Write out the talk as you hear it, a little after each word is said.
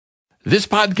This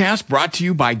podcast brought to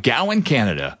you by Gowan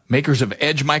Canada, makers of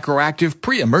Edge Microactive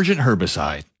pre-emergent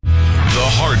herbicide. The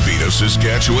heartbeat of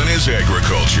Saskatchewan is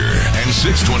agriculture, and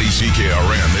 620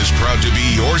 CKRM is proud to be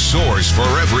your source for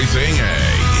everything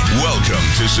ag. Welcome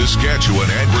to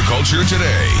Saskatchewan Agriculture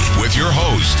Today with your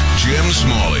host, Jim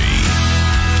Smalley.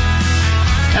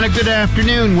 And a good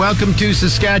afternoon. Welcome to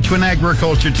Saskatchewan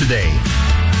Agriculture Today.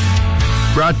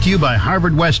 Brought to you by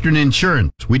Harvard Western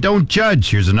Insurance. We don't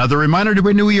judge. Here's another reminder to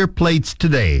renew your plates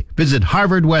today. Visit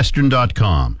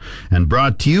harvardwestern.com. And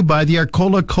brought to you by the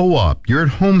Arcola Co-op. You're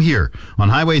at home here on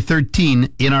Highway 13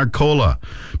 in Arcola.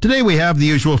 Today we have the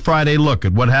usual Friday look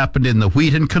at what happened in the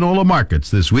wheat and canola markets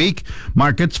this week.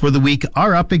 Markets for the week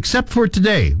are up except for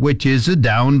today, which is a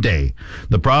down day.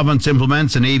 The province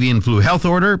implements an avian flu health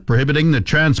order prohibiting the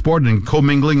transport and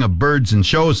commingling of birds in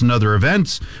shows and other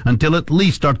events until at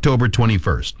least October 21st.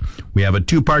 We have a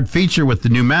two-part feature with the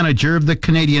new manager of the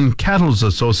Canadian Cattles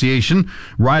Association,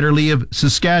 Ryder Lee of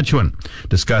Saskatchewan,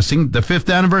 discussing the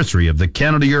 5th anniversary of the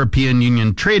Canada-European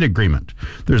Union Trade Agreement.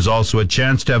 There's also a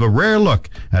chance to have a rare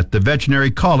look at the Veterinary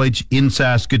College in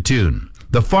Saskatoon.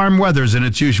 The farm weather's in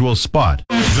its usual spot.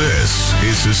 This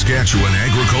is Saskatchewan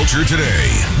Agriculture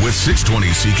Today with 620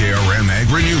 CKRM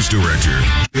Agri-News Director,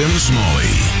 Jim Smalley.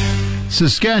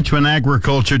 Saskatchewan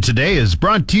Agriculture Today is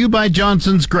brought to you by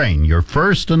Johnson's Grain, your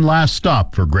first and last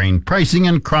stop for grain pricing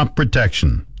and crop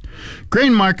protection.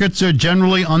 Grain markets are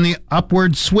generally on the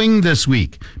upward swing this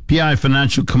week. PI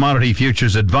Financial Commodity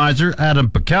Futures Advisor Adam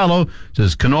Picallo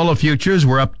says canola futures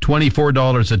were up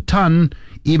 $24 a ton,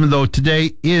 even though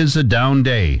today is a down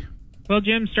day. Well,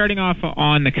 Jim, starting off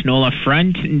on the canola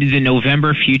front, the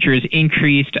November futures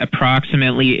increased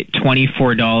approximately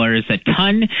 $24 a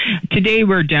ton. Today,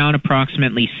 we're down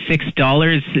approximately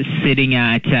 $6, sitting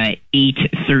at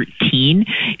 $8.13.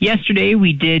 Yesterday,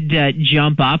 we did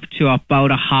jump up to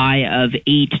about a high of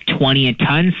 $8.20 a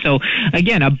ton. So,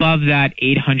 again, above that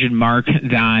 800 mark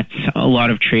that a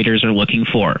lot of traders are looking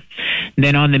for.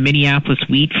 Then on the Minneapolis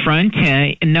wheat front,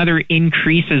 another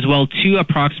increase as well, too,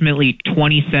 approximately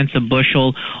 20 cents a bushel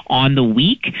on the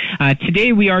week.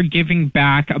 Today we are giving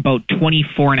back about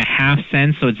 24.5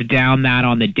 cents, so it's down that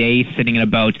on the day, sitting at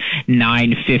about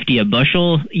 $9.50 a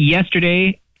bushel.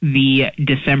 Yesterday, the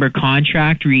December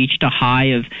contract reached a high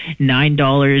of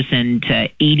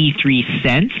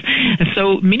 $9.83.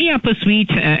 So Minneapolis wheat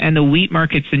and the wheat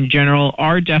markets in general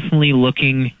are definitely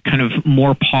looking kind of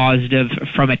more positive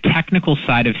from a technical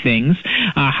side of things.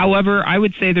 However, I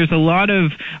would say there's a lot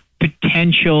of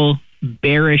potential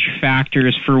bearish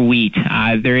factors for wheat.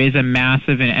 There is a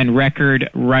massive and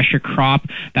record Russia crop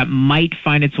that might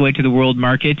find its way to the world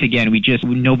market. Again,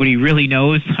 nobody really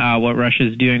knows what Russia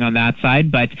is doing on that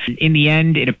side, but in the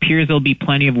end, it appears there'll be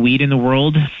plenty of wheat in the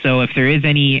world. So if there is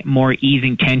any more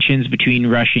easing tensions between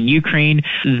Russia and Ukraine,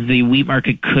 the wheat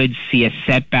market could see a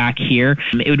setback here.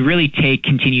 It would really take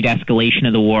continued escalation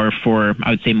of the war for,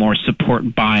 I would say, more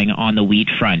support buying on the wheat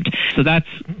front. So that's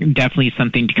definitely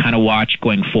something to kind of watch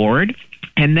going forward.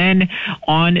 And then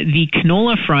on the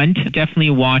canola front,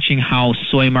 definitely watching how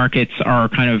soy markets are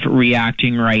kind of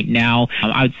reacting right now.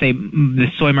 I would say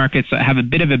the soy markets have a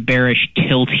bit of a bearish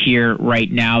tilt here right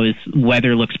now, as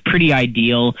weather looks pretty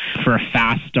ideal for a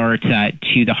fast start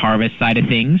to the harvest side of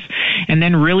things. And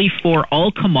then really for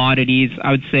all commodities,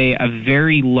 I would say a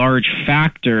very large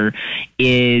factor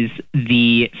is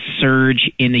the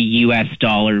surge in the U.S.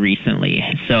 dollar recently.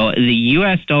 So the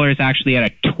U.S. dollar is actually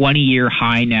at a 20-year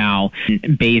high now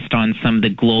based on some of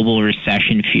the global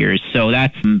recession fears. So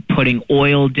that's putting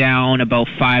oil down about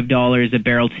 $5 a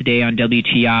barrel today on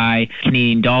WTI.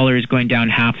 Canadian dollar is going down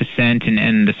half a cent,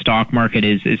 and the stock market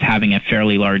is having a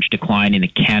fairly large decline in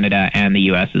Canada and the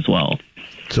U.S. as well.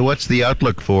 So what's the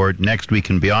outlook for next week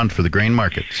and beyond for the grain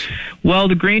markets? Well,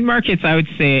 the grain markets, I would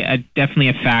say definitely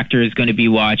a factor is going to be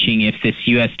watching if this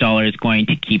U.S. dollar is going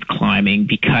to keep climbing,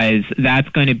 because that's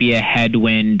going to be a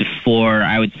headwind for,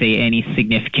 I would say, any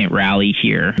significant rally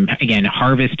here. Again,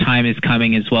 harvest time is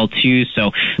coming as well, too,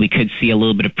 so we could see a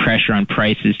little bit of pressure on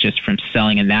prices just from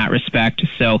selling in that respect.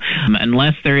 So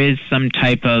unless there is some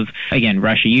type of, again,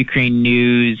 Russia-Ukraine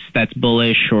news that's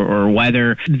bullish or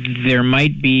weather, there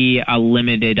might be a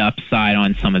limited upside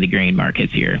on some of the grain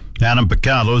markets here. Adam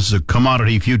Picallo is a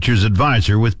commodity futures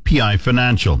advisor with PI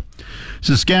Financial.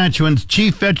 Saskatchewan's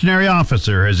chief veterinary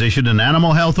officer has issued an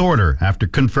animal health order after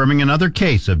confirming another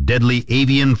case of deadly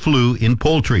avian flu in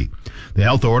poultry. The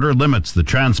health order limits the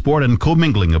transport and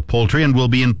commingling of poultry and will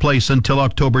be in place until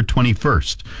October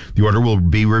 21st. The order will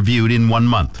be reviewed in 1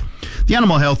 month. The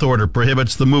animal health order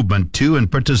prohibits the movement to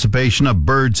and participation of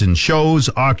birds in shows,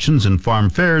 auctions, and farm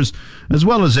fairs, as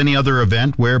well as any other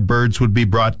event where birds would be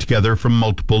brought together from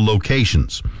multiple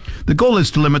locations. The goal is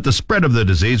to limit the spread of the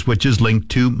disease, which is linked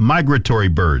to migratory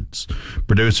birds.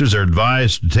 Producers are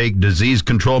advised to take disease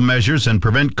control measures and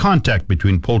prevent contact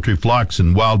between poultry flocks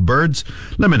and wild birds,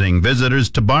 limiting visitors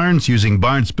to barns, using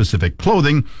barn-specific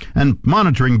clothing, and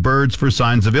monitoring birds for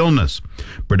signs of illness.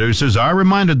 Producers are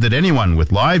reminded that anyone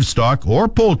with livestock or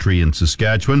poultry in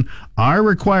Saskatchewan are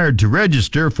required to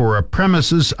register for a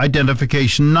premises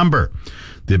identification number.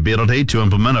 The ability to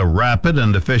implement a rapid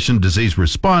and efficient disease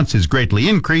response is greatly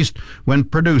increased when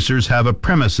producers have a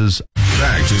premises.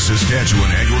 Back to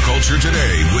Saskatchewan Agriculture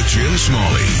Today with Jim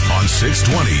Smalley on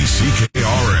 620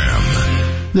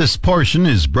 CKRM. This portion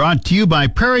is brought to you by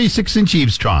Prairie 6-inch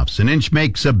eaves troughs. An inch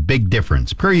makes a big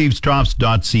difference.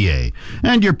 PrairieEavesTroughs.ca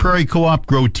and your Prairie Co-op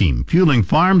Grow Team, fueling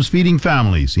farms, feeding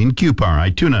families in Cupar,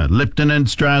 Ituna, Lipton, and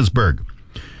Strasbourg.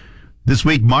 This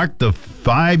week marked the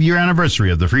 5-year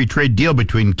anniversary of the free trade deal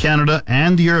between Canada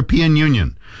and the European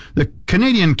Union. The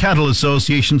Canadian Cattle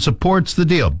Association supports the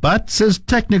deal, but says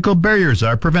technical barriers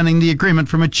are preventing the agreement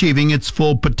from achieving its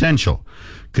full potential.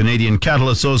 Canadian Cattle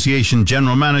Association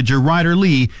General Manager Ryder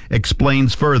Lee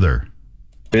explains further.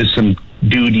 There's some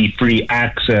duty-free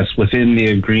access within the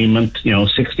agreement.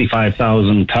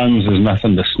 65,000 tons is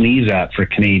nothing to sneeze at for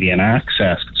Canadian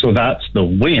access. So that's the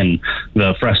win.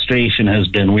 The frustration has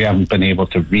been we haven't been able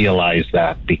to realize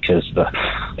that because the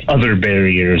other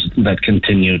barriers that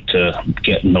continue to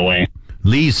get in the way.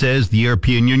 Lee says the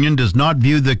European Union does not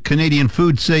view the Canadian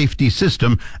food safety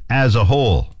system as a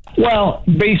whole. Well,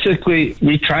 basically,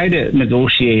 we try to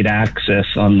negotiate access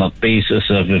on the basis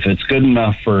of if it's good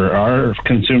enough for our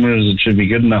consumers, it should be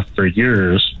good enough for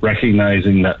yours,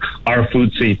 recognizing that our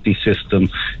food safety system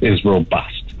is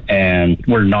robust. And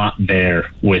we're not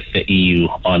there with the EU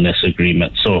on this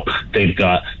agreement. So they've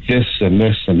got this and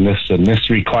this and this and this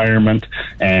requirement.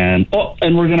 And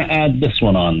we're going to add this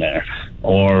one on there.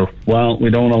 Or, well, we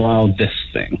don't allow this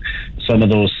thing. Some of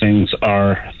those things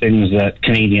are things that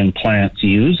Canadian plants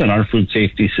use, and our food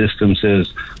safety system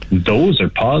says those are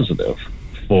positive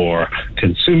for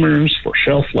consumers, for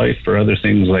shelf life, for other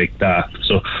things like that.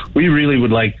 So we really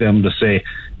would like them to say,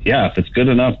 yeah, if it's good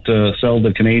enough to sell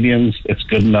to Canadians, it's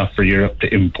good enough for Europe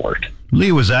to import.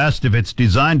 Lee was asked if it's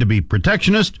designed to be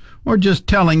protectionist or just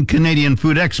telling Canadian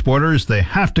food exporters they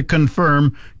have to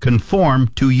conform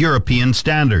to European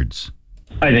standards.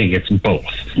 I think it's both.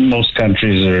 Most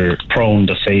countries are prone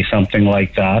to say something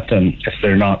like that, and if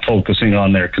they're not focusing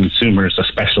on their consumers,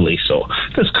 especially so.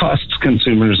 This costs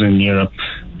consumers in Europe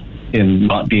in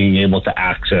not being able to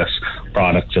access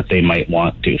products that they might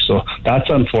want to. So that's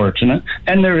unfortunate.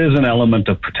 And there is an element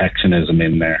of protectionism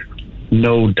in there,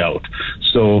 no doubt.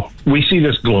 So we see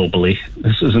this globally.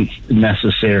 This isn't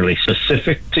necessarily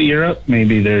specific to Europe.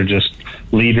 Maybe they're just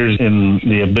leaders in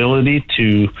the ability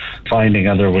to finding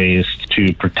other ways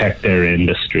to protect their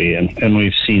industry. And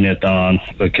we've seen it on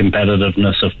the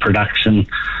competitiveness of production.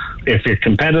 If your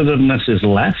competitiveness is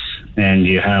less and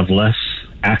you have less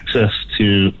access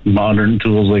to modern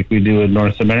tools like we do in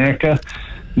North America,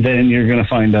 then you're going to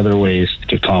find other ways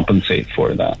to compensate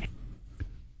for that.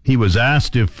 He was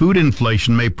asked if food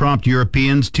inflation may prompt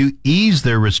Europeans to ease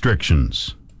their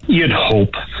restrictions. You'd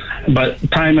hope. But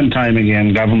time and time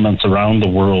again, governments around the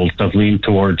world have leaned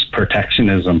towards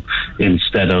protectionism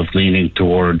instead of leaning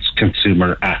towards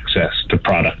consumer access to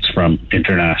products from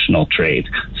international trade.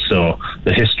 So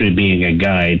the history being a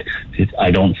guide,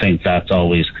 I don't think that's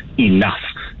always enough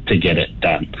to get it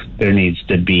done. There needs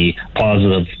to be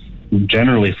positive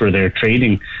generally for their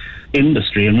trading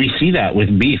industry, and we see that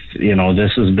with beef.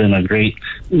 This has been a great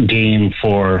game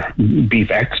for beef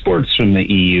exports from the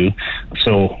EU,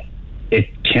 so it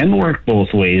can work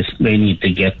both ways. They need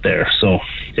to get there. So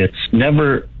it's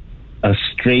never a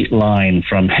straight line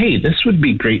from, hey, this would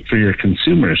be great for your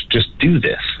consumers, just do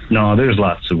this. No, there's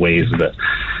lots of ways that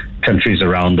countries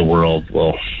around the world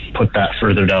will put that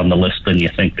further down the list than you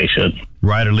think they should.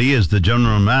 Ryder Lee is the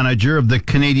General Manager of the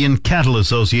Canadian Cattle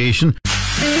Association.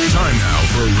 Time now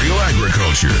for Real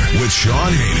Agriculture with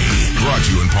Sean Haney. Brought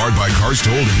to you in part by Karst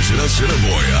Holdings in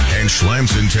Assiniboia and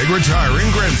Schlamps Integra Tire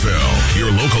in Grenfell.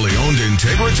 Your locally owned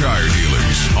Integra Tire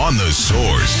dealers on The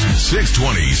Source,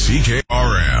 620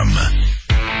 CKRM.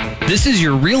 This is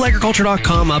your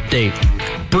RealAgriculture.com update.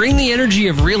 Bring the energy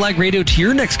of Real Ag Radio to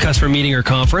your next customer meeting or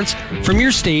conference. From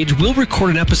your stage, we'll record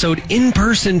an episode in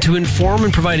person to inform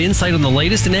and provide insight on the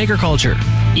latest in agriculture.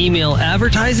 Email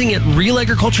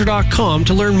advertising@realagriculture.com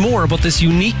to learn more about this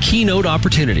unique keynote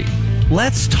opportunity.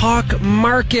 Let's talk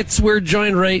markets. We're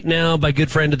joined right now by a good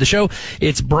friend of the show.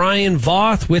 It's Brian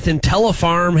Voth with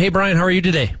IntelliFarm. Hey, Brian, how are you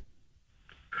today?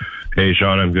 Hey,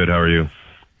 Sean, I'm good. How are you?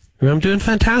 I'm doing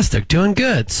fantastic, doing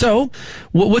good. So,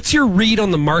 what's your read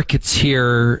on the markets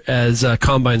here as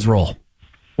combines roll?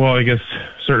 Well, I guess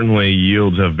certainly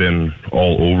yields have been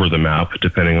all over the map,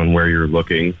 depending on where you're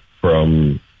looking,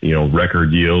 from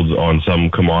record yields on some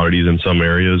commodities in some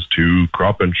areas to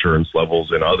crop insurance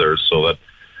levels in others. So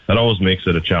that always makes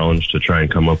it a challenge to try and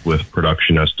come up with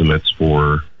production estimates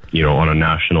for on a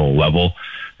national level,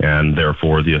 and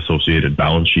therefore the associated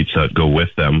balance sheets that go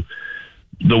with them.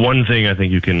 The one thing I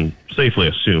think you can safely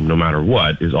assume, no matter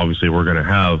what, is obviously we're going to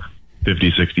have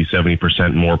 50, 60,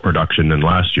 70% more production than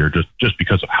last year, just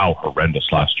because of how horrendous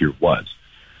last year was.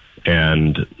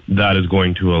 And that is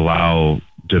going to allow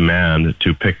demand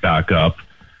to pick back up.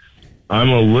 I'm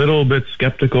a little bit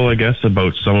skeptical, I guess,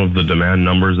 about some of the demand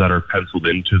numbers that are penciled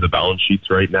into the balance sheets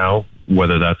right now,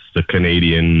 whether that's the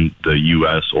Canadian, the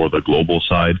US, or the global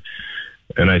side.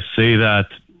 And I say that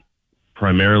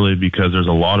primarily because there's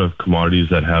a lot of commodities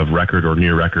that have record or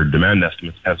near record demand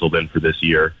estimates penciled in for this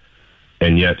year.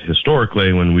 And yet,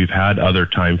 historically, when we've had other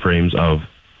time frames of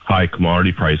high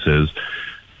commodity prices,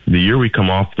 the year we come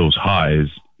off those highs,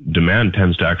 demand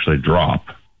tends to actually drop,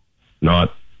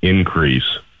 not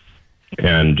increase.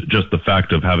 And just the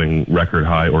fact of having record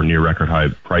high or near record high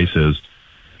prices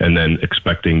and then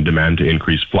expecting demand to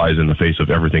increase flies in the face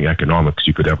of everything economics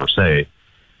you could ever say.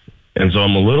 And so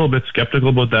I'm a little bit skeptical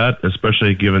about that,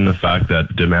 especially given the fact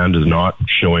that demand is not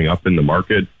showing up in the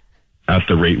market at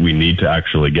the rate we need to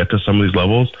actually get to some of these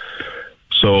levels.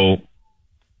 So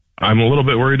I'm a little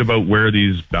bit worried about where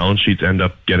these balance sheets end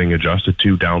up getting adjusted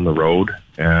to down the road,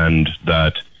 and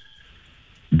that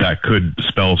could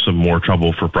spell some more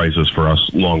trouble for prices for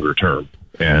us longer term.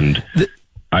 And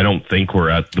I don't think we're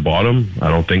at the bottom. I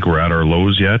don't think we're at our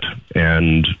lows yet.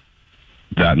 And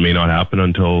that may not happen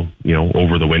until,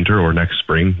 over the winter or next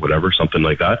spring, whatever, something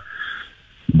like that.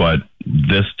 But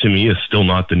this, to me, is still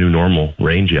not the new normal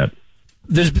range yet.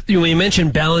 When you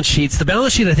mentioned balance sheets, the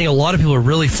balance sheet I think a lot of people are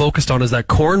really focused on is that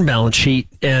corn balance sheet.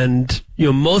 And,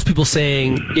 most people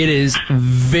saying it is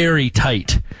very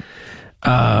tight.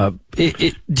 Do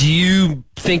you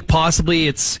think possibly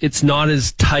it's not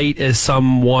as tight as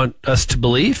some want us to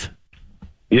believe?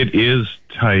 It is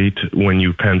tight when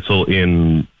you pencil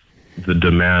in the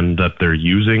demand that they're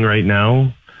using right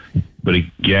now. But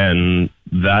again,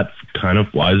 that kind of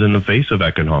flies in the face of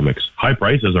economics. High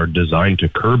prices are designed to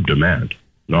curb demand,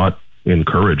 not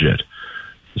encourage it.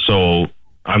 So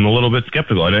I'm a little bit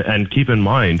skeptical. And keep in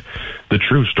mind, the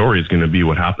true story is going to be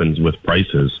what happens with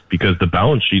prices, because the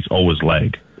balance sheets always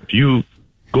lag. If you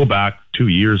go back 2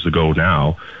 years ago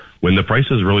now, when the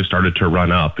prices really started to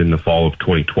run up in the fall of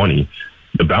 2020,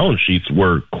 the balance sheets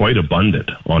were quite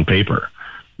abundant on paper,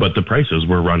 but the prices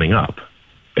were running up.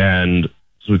 And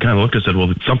so we kind of looked and said,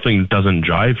 well, something doesn't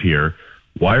jive here.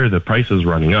 Why are the prices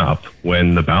running up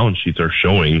when the balance sheets are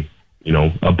showing,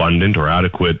 abundant or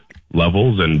adequate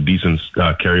levels and decent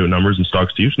carryout numbers and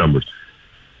stocks to use numbers?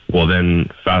 Well, then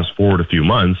fast forward a few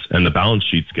months and the balance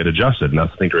sheets get adjusted. And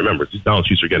that's the thing to remember. These balance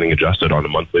sheets are getting adjusted on a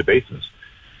monthly basis.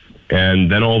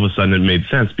 And then all of a sudden it made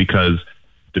sense because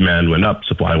demand went up,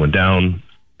 supply went down.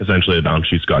 Essentially the balance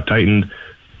sheets got tightened.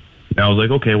 And I was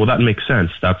like, okay, well, that makes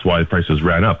sense. That's why prices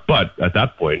ran up. But at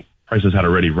that point, prices had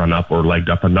already run up or legged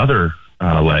up another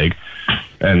leg.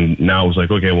 And now it was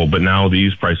like, okay, well, but now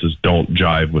these prices don't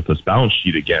jive with this balance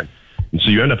sheet again. And so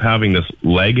you end up having this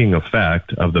lagging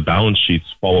effect of the balance sheets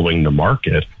following the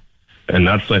market. And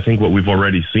that's, I think, what we've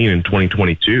already seen in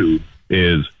 2022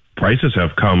 is prices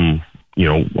have come,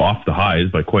 off the highs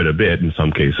by quite a bit in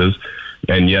some cases.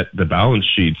 And yet the balance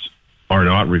sheets are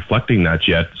not reflecting that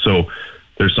yet. So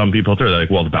there's some people out there that are like,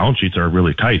 well, the balance sheets are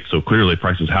really tight, so clearly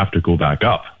prices have to go back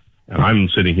up. And I'm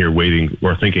sitting here waiting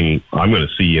or thinking I'm going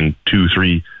to see in 2,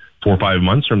 3, 4, 5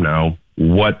 months from now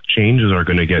what changes are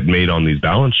going to get made on these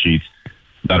balance sheets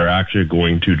that are actually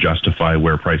going to justify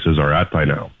where prices are at by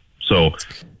now. So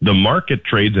the market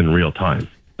trades in real time.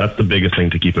 That's the biggest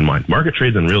thing to keep in mind. Market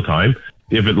trades in real time.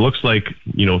 If it looks like,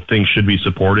 things should be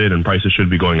supported and prices should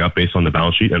be going up based on the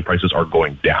balance sheet and prices are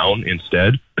going down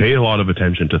instead, pay a lot of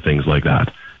attention to things like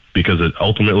that, because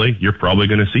ultimately you're probably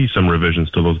going to see some revisions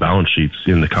to those balance sheets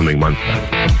in the coming months.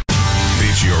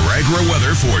 It's your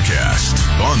agri-weather forecast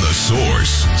on The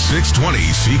Source, 620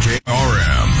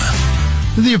 CKRM.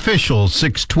 The official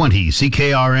 620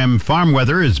 CKRM farm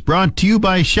weather is brought to you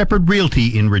by Shepherd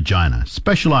Realty in Regina,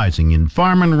 specializing in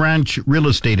farm and ranch real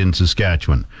estate in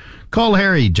Saskatchewan. Call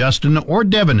Harry, Justin, or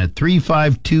Devin at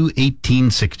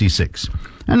 352-1866.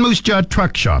 And Moose Jaw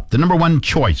Truck Shop, the #1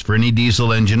 choice for any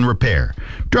diesel engine repair.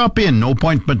 Drop in, no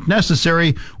appointment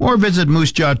necessary, or visit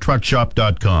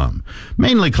moosejawtruckshop.com.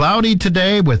 Mainly cloudy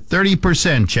today with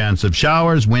 30% chance of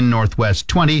showers, wind northwest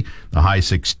 20, the high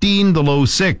 16, the low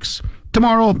 6.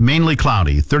 Tomorrow, mainly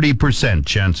cloudy, 30%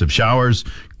 chance of showers,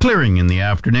 clearing in the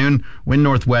afternoon, wind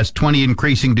northwest 20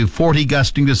 increasing to 40,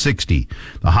 gusting to 60.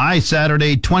 The high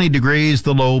Saturday, 20 degrees,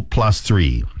 the low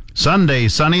 +3. Sunday,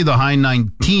 sunny, the high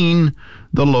 19,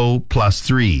 the low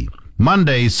 +3.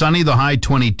 Monday, sunny, the high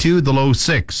 22, the low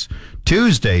 6.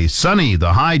 Tuesday, sunny,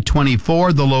 the high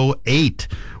 24, the low 8.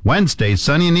 Wednesday,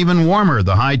 sunny and even warmer,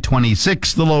 the high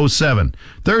 26, the low 7.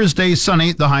 Thursday,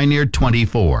 sunny, the high near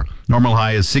 24. Normal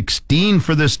high is 16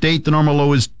 for this date, the normal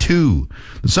low is 2.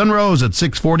 The sun rose at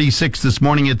 6:46 this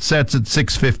morning, it sets at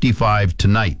 6:55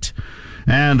 tonight.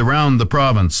 And around the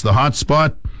province, the hot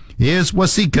spot is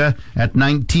Waseca at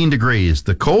 19 degrees.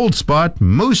 The cold spot,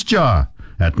 Moose Jaw,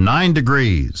 at 9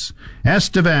 degrees.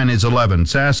 Estevan is 11,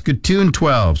 Saskatoon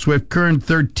 12, Swift Current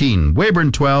 13,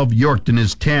 Weyburn 12, Yorkton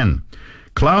is 10.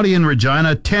 Cloudy in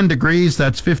Regina, 10 degrees,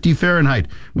 that's 50 Fahrenheit.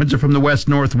 Winds are from the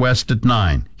west-northwest at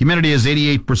 9. Humidity is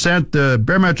 88%, the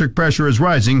barometric pressure is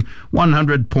rising,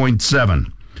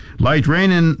 100.7. Light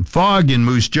rain and fog in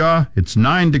Moose Jaw, it's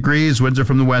 9 degrees, winds are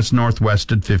from the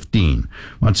west-northwest at 15.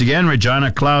 Once again, Regina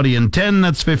cloudy and 10,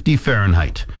 that's 50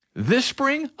 Fahrenheit. This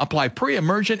spring, apply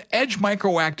pre-emergent Edge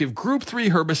Microactive Group 3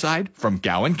 herbicide from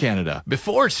Gowan, Canada,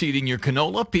 before seeding your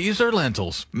canola, peas, or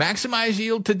lentils. Maximize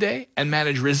yield today and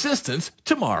manage resistance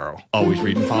tomorrow. Always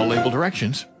read and follow label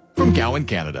directions from Gowan,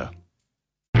 Canada.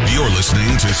 You're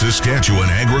listening to Saskatchewan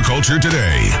Agriculture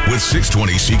Today with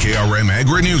 620 CKRM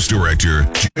Agri-News Director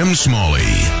Jim Smalley.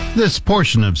 This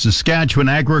portion of Saskatchewan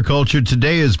Agriculture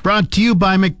Today is brought to you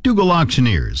by McDougall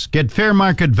Auctioneers. Get fair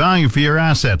market value for your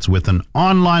assets with an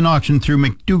online auction through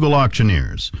McDougall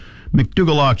Auctioneers.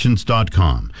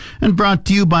 McDougallAuctions.com. And brought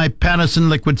to you by Pattison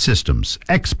Liquid Systems,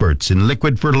 experts in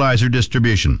liquid fertilizer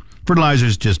distribution.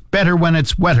 Fertilizer's just better when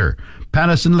it's wetter.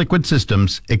 Pattison Liquid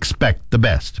Systems, expect the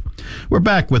best. We're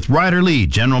back with Ryder Lee,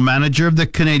 General Manager of the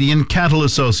Canadian Cattle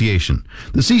Association.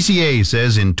 The CCA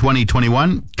says in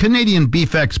 2021, Canadian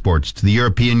beef exports to the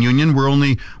European Union were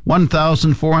only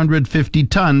 1,450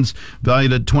 tons,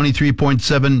 valued at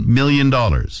 $23.7 million.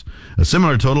 A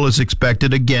similar total is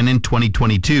expected again in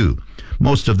 2022.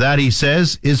 Most of that, he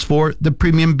says, is for the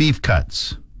premium beef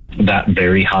cuts. That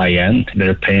very high end,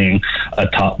 they're paying a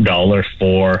top dollar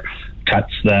for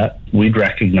cuts that we'd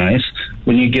recognize.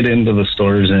 When you get into the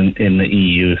stores in the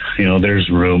EU, you know, there's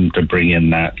room to bring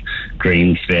in that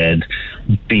grain-fed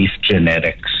beef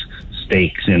genetics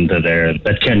steaks into there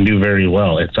that can do very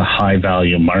well. It's a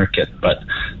high-value market, but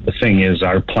the thing is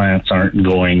our plants aren't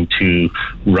going to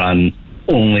run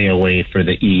only a way for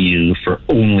the EU for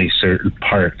only certain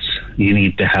parts. You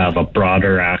need to have a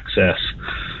broader access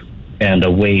and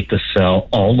a way to sell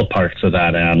all the parts of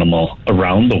that animal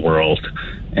around the world.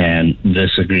 And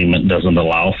this agreement doesn't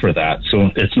allow for that. So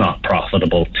it's not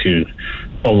profitable to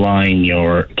align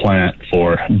your plant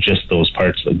for just those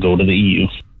parts that go to the EU.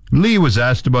 Lee was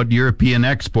asked about European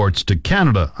exports to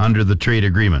Canada under the trade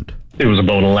agreement. It was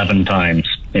about 11 times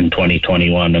in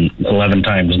 2021 and 11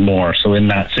 times more. So in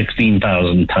that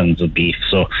 16,000 tons of beef.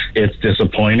 So it's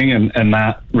disappointing, and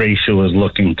that ratio is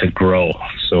looking to grow.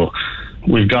 So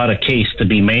we've got a case to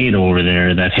be made over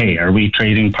there that, hey, are we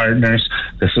trading partners?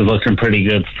 This is looking pretty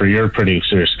good for your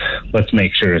producers. Let's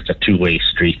make sure it's a two-way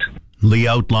street. Lee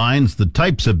outlines the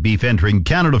types of beef entering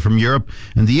Canada from Europe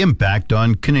and the impact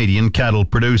on Canadian cattle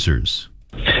producers.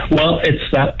 Well, it's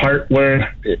that part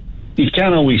where you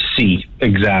can't always see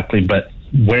exactly, but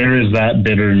where is that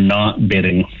bidder not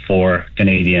bidding for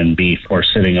Canadian beef or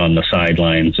sitting on the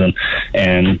sidelines?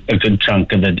 And a good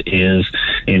chunk of it is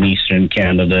in Eastern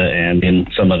Canada and in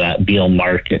some of that veal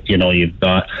market. You know, you've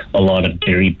got a lot of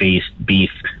dairy-based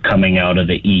beef coming out of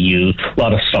the EU, a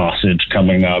lot of sausage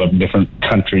coming out of different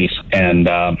countries, and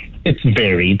it's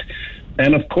varied.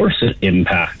 And of course it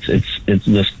impacts. It's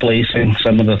displacing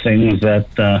some of the things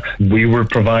that we were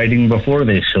providing before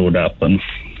they showed up. And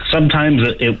sometimes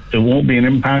it won't be an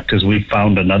impact because we've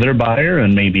found another buyer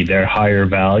and maybe they're higher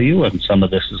value and some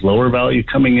of this is lower value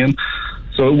coming in.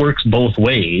 So it works both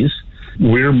ways.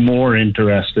 We're more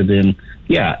interested in,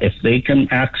 if they can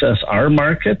access our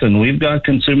market and we've got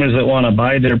consumers that want to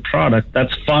buy their product,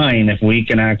 that's fine if we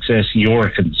can access your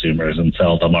consumers and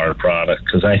sell them our product,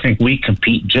 because I think we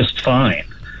compete just fine.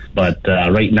 But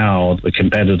right now, the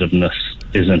competitiveness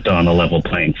isn't on a level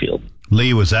playing field.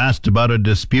 Lee was asked about a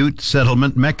dispute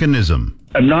settlement mechanism.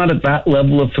 I'm not at that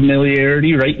level of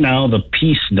familiarity. Right now, the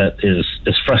piece that is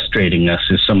frustrating us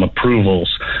is some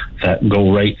approvals that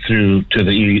go right through to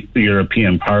the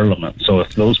European Parliament. So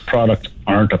if those products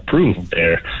aren't approved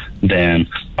there, then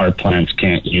our plants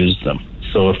can't use them.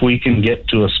 So if we can get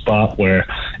to a spot where,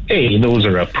 A, those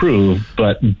are approved,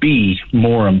 but B,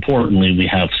 more importantly, we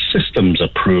have systems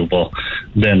approval,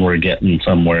 then we're getting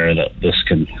somewhere that this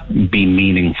can be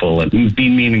meaningful and be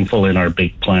meaningful in our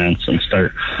big plants and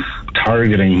start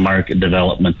targeting market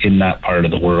development in that part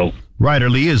of the world. Ryder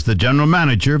Lee is the general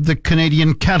manager of the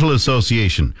Canadian Cattle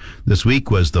Association. This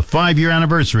week was the 5-year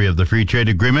anniversary of the free trade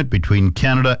agreement between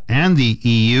Canada and the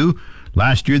EU.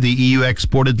 Last year, the EU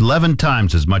exported 11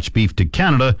 times as much beef to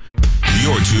Canada.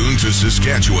 You're tuned to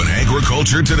Saskatchewan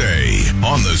Agriculture Today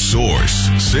on The Source,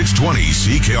 620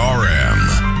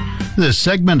 CKRM. This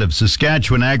segment of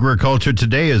Saskatchewan Agriculture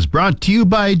Today is brought to you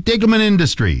by Degelman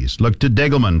Industries. Look to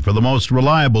Degelman for the most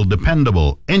reliable,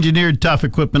 dependable, engineered tough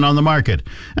equipment on the market.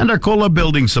 And Arcola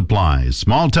Building Supplies,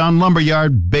 small town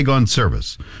lumberyard, big on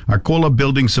service.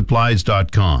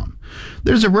 ArcolaBuildingSupplies.com.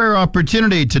 There's a rare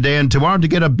opportunity today and tomorrow to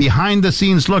get a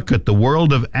behind-the-scenes look at the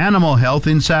world of animal health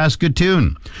in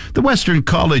Saskatoon. The Western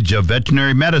College of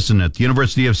Veterinary Medicine at the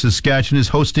University of Saskatchewan is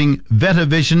hosting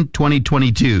Vetavision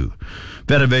 2022.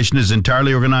 Vetavision is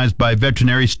entirely organized by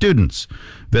veterinary students.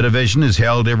 Vetavision is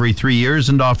held every 3 years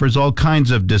and offers all kinds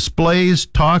of displays,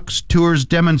 talks, tours,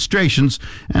 demonstrations,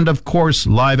 and of course,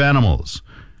 live animals.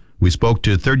 We spoke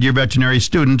to third-year veterinary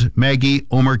student Maggie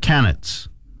Omer-Kanitz.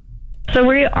 So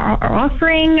we are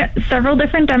offering several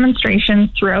different demonstrations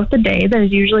throughout the day.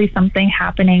 There's usually something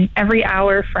happening every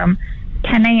hour from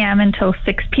 10 a.m. until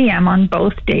 6 p.m. on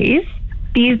both days.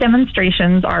 These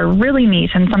demonstrations are really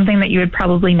neat and something that you would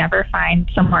probably never find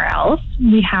somewhere else.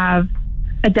 We have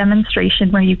a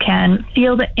demonstration where you can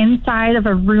feel the inside of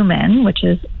a rumen, which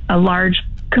is a large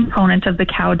component of the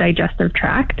cow digestive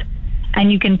tract, and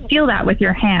you can feel that with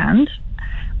your hand.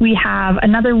 We have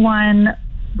another one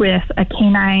with a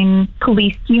canine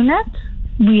police unit.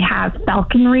 We have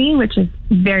falconry, which is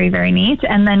very, very neat.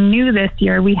 And then new this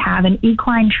year, we have an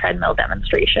equine treadmill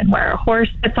demonstration where a horse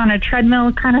sits on a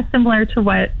treadmill, kind of similar to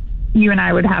what you and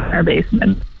I would have in our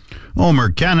basement.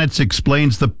 Omer-Kanitz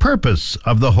explains the purpose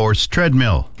of the horse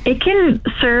treadmill. It can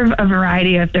serve a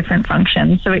variety of different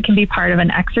functions. So it can be part of an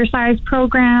exercise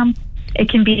program. It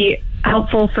can be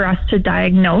helpful for us to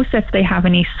diagnose if they have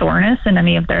any soreness in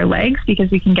any of their legs,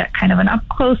 because we can get kind of an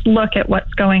up-close look at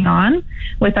what's going on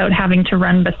without having to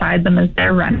run beside them as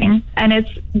they're running. And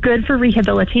it's good for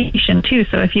rehabilitation too.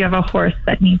 So if you have a horse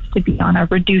that needs to be on a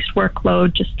reduced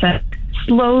workload just to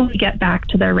slowly get back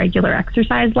to their regular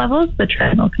exercise levels, the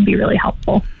treadmill can be really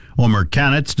helpful.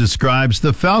 Omer-Kanitz describes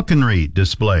the falconry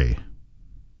display.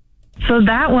 So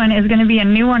that one is going to be a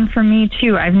new one for me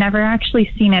too. I've never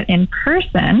actually seen it in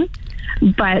person,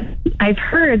 but I've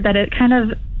heard that it kind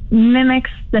of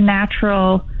mimics the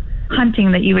natural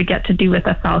hunting that you would get to do with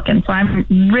a falcon. So I'm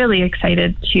really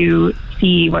excited to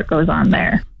see what goes on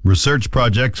there. Research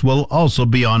projects will also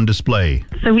be on display.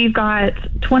 So we've got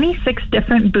 26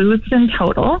 different booths in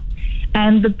total,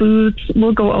 and the booths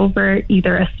will go over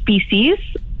either a species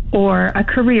or a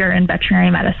career in veterinary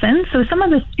medicine. So some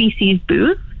of the species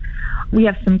booths, we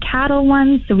have some cattle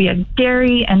ones, so we have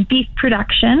dairy and beef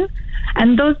production,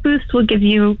 and those booths will give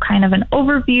you kind of an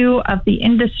overview of the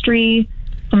industry,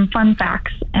 some fun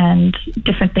facts, and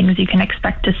different things you can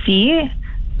expect to see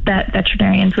that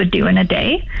veterinarians would do in a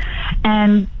day.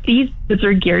 And these booths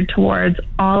are geared towards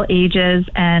all ages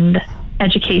and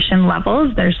education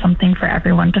levels. There's something for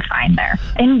everyone to find there.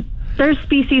 And there's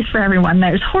species for everyone.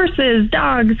 There's horses,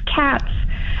 dogs, cats,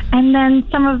 and then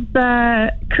some of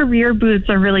the career booths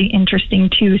are really interesting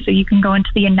too. So you can go into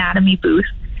the anatomy booth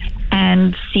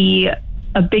and see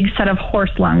a big set of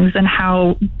horse lungs and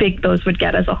how big those would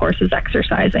get as a horse is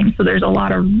exercising. So there's a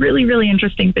lot of really, really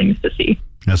interesting things to see.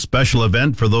 A special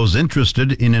event for those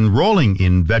interested in enrolling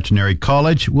in veterinary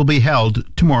college will be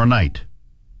held tomorrow night.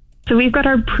 So we've got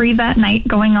our pre-vet night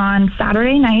going on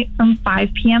Saturday night from 5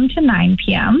 p.m. to 9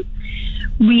 p.m.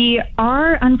 We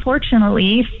are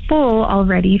unfortunately full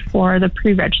already for the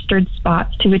pre-registered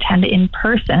spots to attend in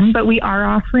person, but we are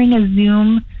offering a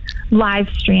Zoom live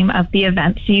stream of the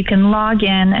event, so you can log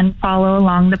in and follow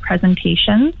along the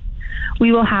presentations.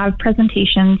 We will have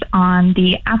presentations on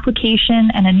the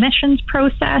application and admissions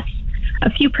process, a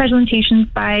few presentations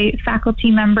by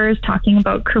faculty members talking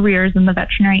about careers in the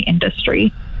veterinary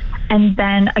industry, and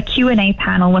then a Q&A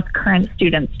panel with current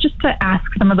students just to ask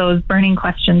some of those burning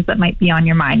questions that might be on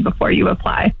your mind before you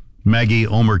apply. Maggie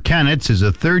Omer-Kanitz is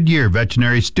a third-year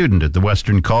veterinary student at the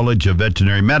Western College of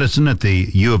Veterinary Medicine at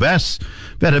the U of S.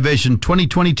 VetaVision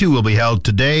 2022 will be held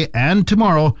today and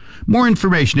tomorrow. More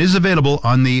information is available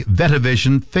on the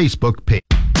VetaVision Facebook page.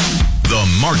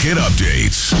 The Market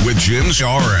Updates with Jim's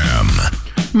RM.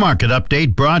 Market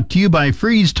Update brought to you by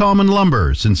Fries Tallman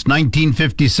Lumber. Since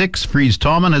 1956, Fries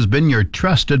Tallman has been your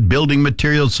trusted building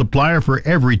materials supplier for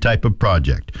every type of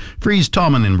project. Fries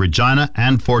Tallman in Regina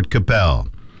and Fort Capel.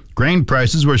 Grain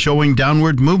prices were showing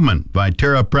downward movement.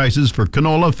 Viterra prices for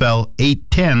canola fell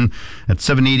 8.10 at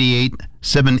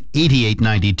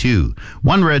 788.92.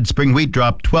 One red spring wheat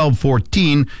dropped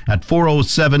 12.14 at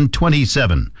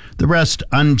 407.27. The rest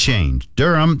unchanged.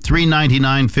 Durham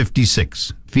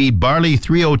 399.56. Feed barley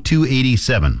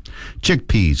 302.87.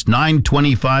 Chickpeas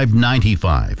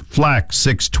 925.95. Flax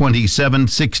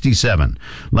 627.67.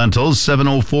 Lentils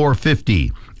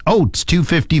 704.50. Oats,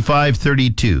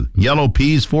 $255.32. Yellow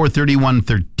peas,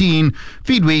 $431.13.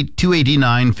 Feed wheat,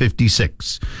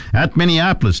 $289.56. At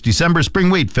Minneapolis, December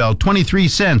spring wheat fell 23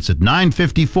 cents at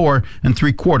 $9.54 and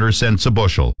 3/4 cents a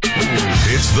bushel.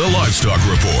 It's the Livestock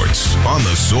Reports on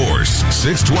The Source,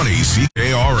 620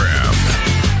 CKRM.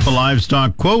 The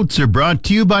livestock quotes are brought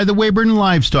to you by the Weyburn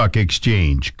Livestock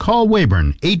Exchange. Call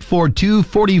Weyburn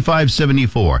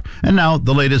 842-4574. And now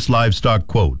the latest livestock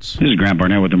quotes. This is Grant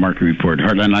Barnett with the Market Report.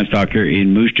 Heartland Livestock here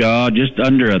in Moose Jaw. Just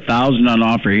under $1,000 on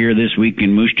offer here this week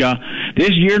in Moose Jaw.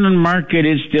 This yearling market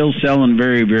is still selling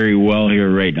very, very well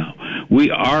here right now. We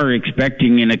are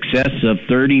expecting in excess of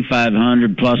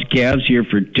 3,500 plus calves here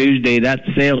for Tuesday. That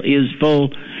sale is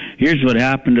full. Here's what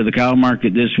happened to the cow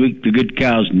market this week. The good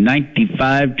cows,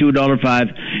 $95 to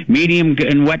 $1.05. Medium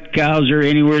and wet cows are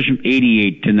anywhere from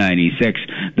 $88 to $96.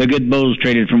 The good bulls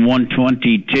traded from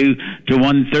 $122 to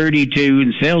 $132,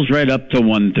 and sales right up to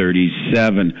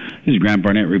 $137. This is Grant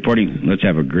Barnett reporting. Let's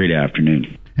have a great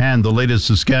afternoon. And the latest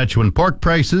Saskatchewan pork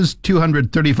prices,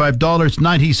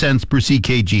 $235.90 per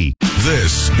CKG.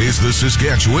 This is the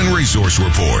Saskatchewan Resource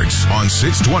Report on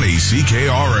 620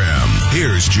 CKRM.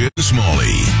 Here's Jim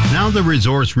Smalley. Now the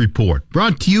Resource Report,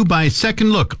 brought to you by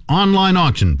Second Look Online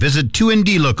Auction. Visit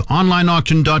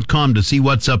 2ndlookonlineauction.com to see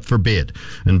what's up for bid.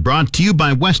 And brought to you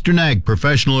by Western Ag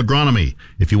Professional Agronomy.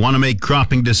 If you want to make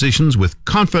cropping decisions with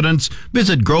confidence,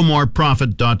 visit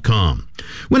growmoreprofit.com.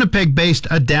 Winnipeg-based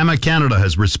Adama Canada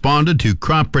has responded to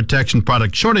crop protection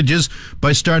product shortages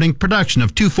by starting production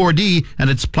of 2,4-D at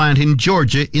its plant in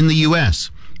Georgia in the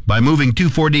U.S. By moving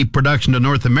 2,4-D production to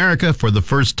North America for the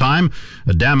first time,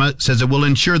 Adama says it will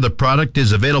ensure the product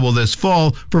is available this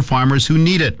fall for farmers who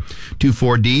need it.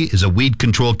 2,4-D is a weed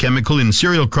control chemical in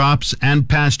cereal crops and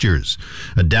pastures.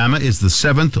 Adama is the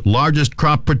 7th largest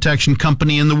crop protection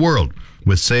company in the world,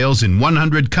 with sales in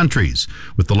 100 countries,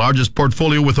 with the largest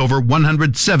portfolio with over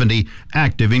 170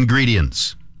 active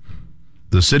ingredients.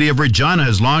 The City of Regina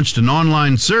has launched an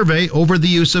online survey over the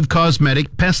use of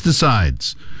cosmetic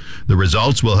pesticides. The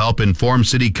results will help inform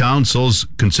City Council's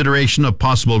consideration of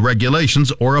possible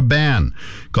regulations or a ban.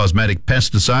 Cosmetic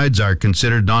pesticides are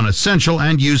considered non-essential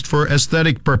and used for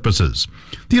aesthetic purposes.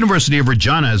 The University of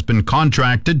Regina has been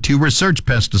contracted to research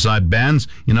pesticide bans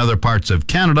in other parts of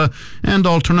Canada and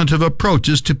alternative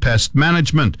approaches to pest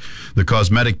management. The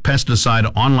cosmetic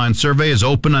pesticide online survey is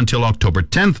open until October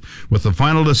 10th, with the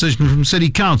final decision from City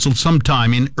Council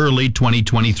sometime in early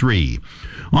 2023.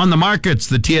 On the markets,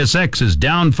 the TSX is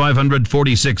down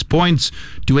 546 points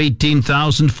to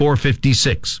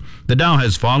 18,456. The Dow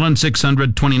has fallen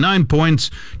 629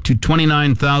 points to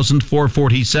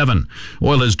 29,447.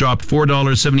 Oil has dropped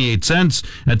 $4.78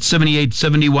 at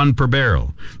 $78.71 per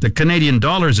barrel. The Canadian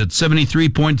dollar is at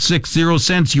 73.60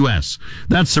 cents U.S.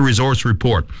 That's the Resource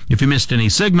Report. If you missed any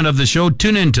segment of the show,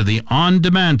 tune in to the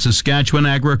on-demand Saskatchewan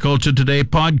Agriculture Today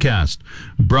podcast,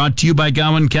 brought to you by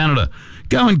Gowan Canada.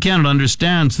 Gowan Canada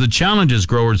understands the challenges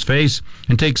growers face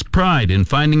and takes pride in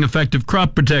finding effective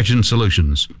crop protection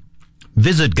solutions.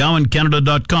 Visit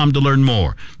GowanCanada.com to learn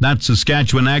more. That's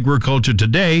Saskatchewan Agriculture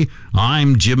Today.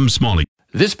 I'm Jim Smalley.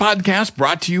 This podcast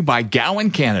brought to you by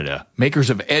Gowan Canada, makers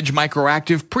of Edge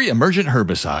Microactive pre-emergent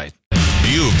herbicide.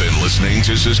 You've been listening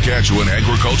to Saskatchewan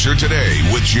Agriculture Today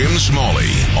with Jim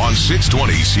Smalley on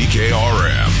 620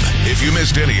 CKRM. If you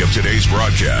missed any of today's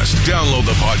broadcast, download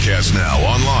the podcast now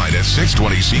online at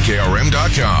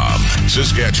 620ckrm.com.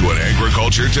 Saskatchewan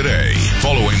Agriculture Today,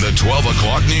 following the 12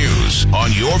 o'clock news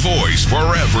on your voice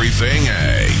for everything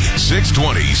ag.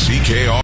 620 CKRM.